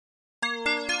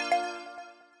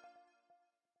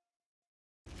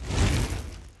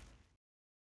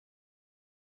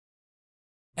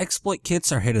Exploit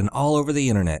kits are hidden all over the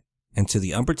internet, and to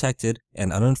the unprotected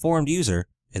and uninformed user,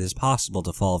 it is possible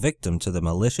to fall victim to the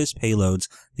malicious payloads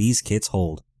these kits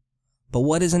hold. But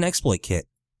what is an exploit kit?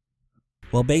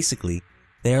 Well, basically,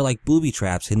 they are like booby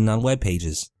traps hidden on web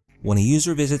pages. When a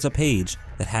user visits a page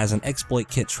that has an exploit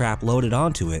kit trap loaded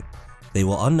onto it, they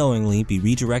will unknowingly be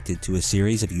redirected to a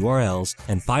series of URLs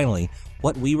and finally,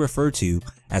 what we refer to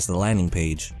as the landing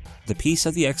page, the piece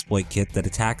of the exploit kit that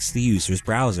attacks the user's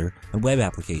browser and web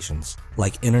applications,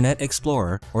 like Internet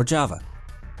Explorer or Java.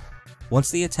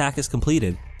 Once the attack is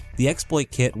completed, the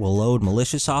exploit kit will load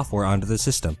malicious software onto the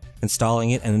system,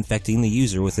 installing it and infecting the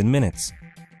user within minutes.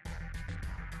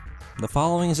 The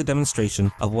following is a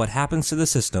demonstration of what happens to the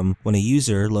system when a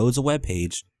user loads a web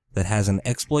page that has an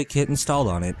exploit kit installed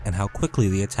on it and how quickly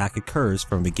the attack occurs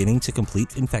from beginning to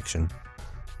complete infection.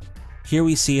 Here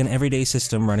we see an everyday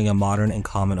system running a modern and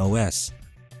common OS.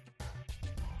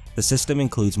 The system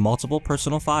includes multiple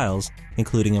personal files,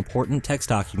 including important text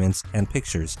documents and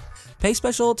pictures. Pay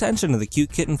special attention to the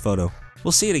cute kitten photo.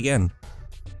 We'll see it again.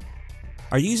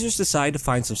 Our users decide to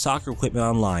find some soccer equipment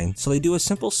online, so they do a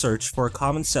simple search for a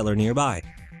common seller nearby.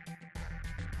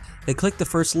 They click the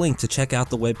first link to check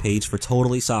out the web page for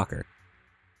Totally Soccer.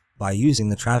 By using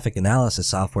the traffic analysis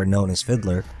software known as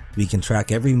Fiddler, we can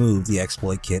track every move the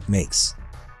exploit kit makes.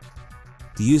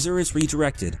 The user is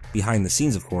redirected, behind the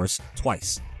scenes of course,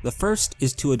 twice. The first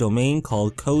is to a domain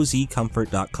called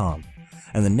cozycomfort.com,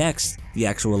 and the next, the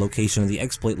actual location of the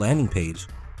exploit landing page.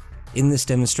 In this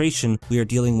demonstration, we are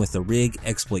dealing with the RIG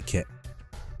exploit kit.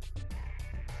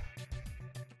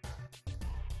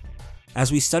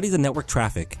 As we study the network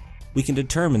traffic, we can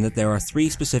determine that there are three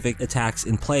specific attacks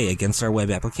in play against our web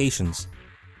applications.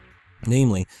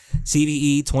 Namely,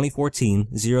 CVE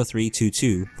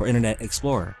 2014-0322 for Internet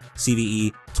Explorer,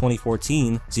 CVE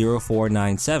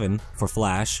 2014-0497 for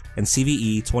Flash, and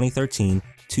CVE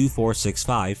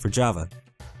 2013-2465 for Java.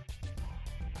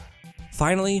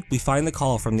 Finally, we find the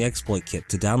call from the exploit kit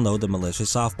to download the malicious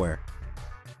software.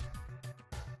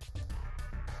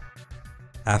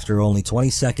 After only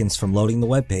 20 seconds from loading the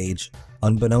web page,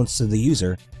 unbeknownst to the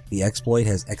user, the exploit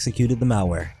has executed the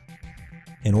malware.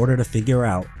 In order to figure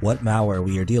out what malware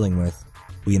we are dealing with,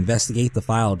 we investigate the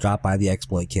file dropped by the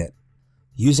exploit kit.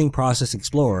 Using Process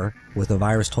Explorer with a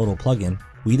VirusTotal plugin,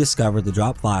 we discovered the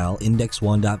drop file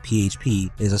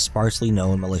index1.php is a sparsely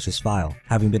known malicious file,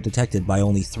 having been detected by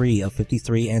only 3 of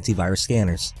 53 antivirus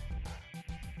scanners.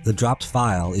 The dropped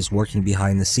file is working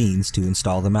behind the scenes to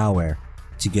install the malware.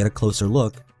 To get a closer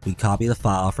look, we copy the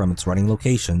file from its running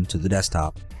location to the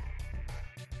desktop.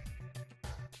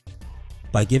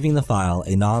 By giving the file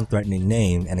a non-threatening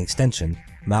name and extension,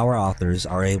 malware authors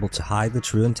are able to hide the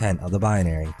true intent of the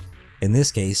binary. In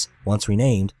this case, once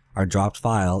renamed, our dropped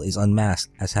file is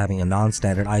unmasked as having a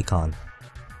non-standard icon.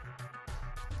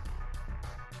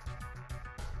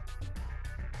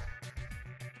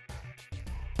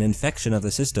 An infection of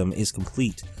the system is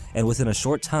complete, and within a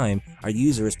short time, our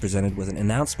user is presented with an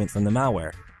announcement from the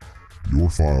malware. Your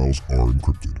files are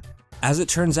encrypted. As it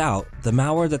turns out, the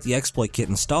malware that the exploit kit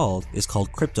installed is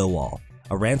called CryptoWall,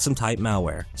 a ransom-type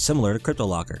malware, similar to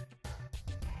CryptoLocker.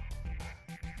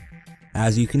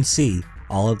 As you can see,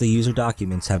 all of the user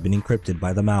documents have been encrypted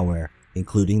by the malware,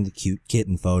 including the cute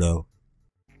kitten photo.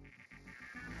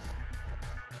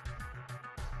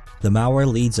 The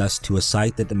malware leads us to a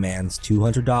site that demands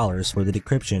 $200 for the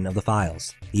decryption of the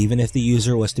files. Even if the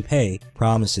user was to pay,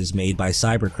 promises made by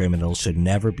cybercriminals should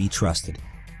never be trusted.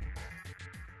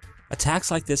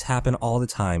 Attacks like this happen all the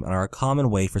time and are a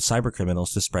common way for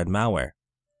cybercriminals to spread malware.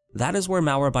 That is where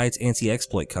Malwarebytes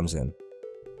Anti-Exploit comes in.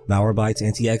 Malwarebytes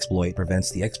Anti-Exploit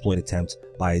prevents the exploit attempt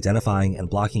by identifying and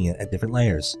blocking it at different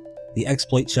layers: the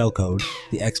exploit shellcode,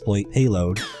 the exploit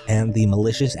payload, and the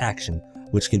malicious action,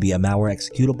 which could be a malware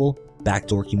executable,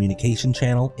 backdoor communication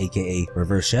channel aka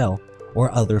reverse shell,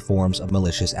 or other forms of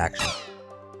malicious action.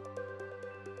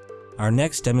 Our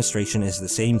next demonstration is the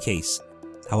same case.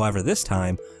 However, this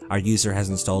time, our user has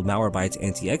installed Malwarebytes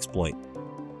Anti-Exploit.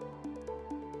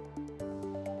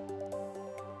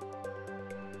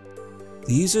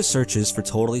 The user searches for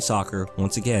Totally Soccer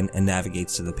once again and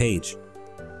navigates to the page.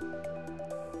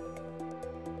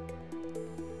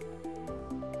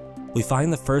 We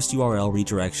find the first URL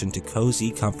redirection to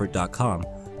cozycomfort.com,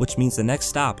 which means the next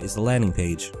stop is the landing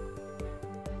page.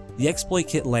 The exploit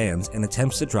kit lands and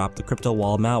attempts to drop the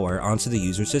CryptoWall malware onto the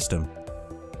user system.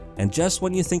 And just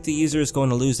when you think the user is going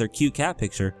to lose their cute cat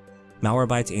picture,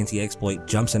 Malwarebytes Anti-Exploit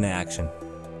jumps into action.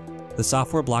 The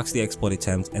software blocks the exploit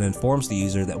attempt and informs the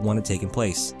user that one had taken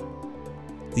place.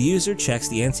 The user checks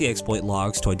the anti-exploit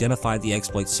logs to identify the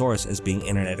exploit source as being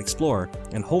Internet Explorer,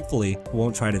 and hopefully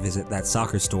won't try to visit that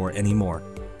soccer store anymore.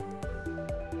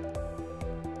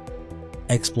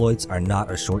 Exploits are not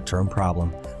a short-term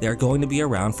problem. They are going to be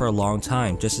around for a long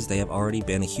time, just as they have already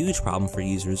been a huge problem for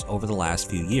users over the last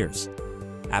few years.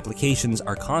 Applications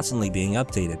are constantly being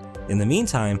updated. In the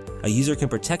meantime, a user can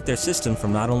protect their system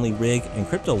from not only RIG and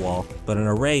CryptoWall, but an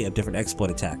array of different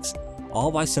exploit attacks, all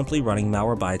by simply running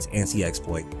Malwarebytes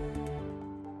Anti-Exploit.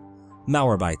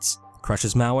 Malwarebytes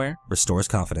crushes malware, restores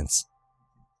confidence.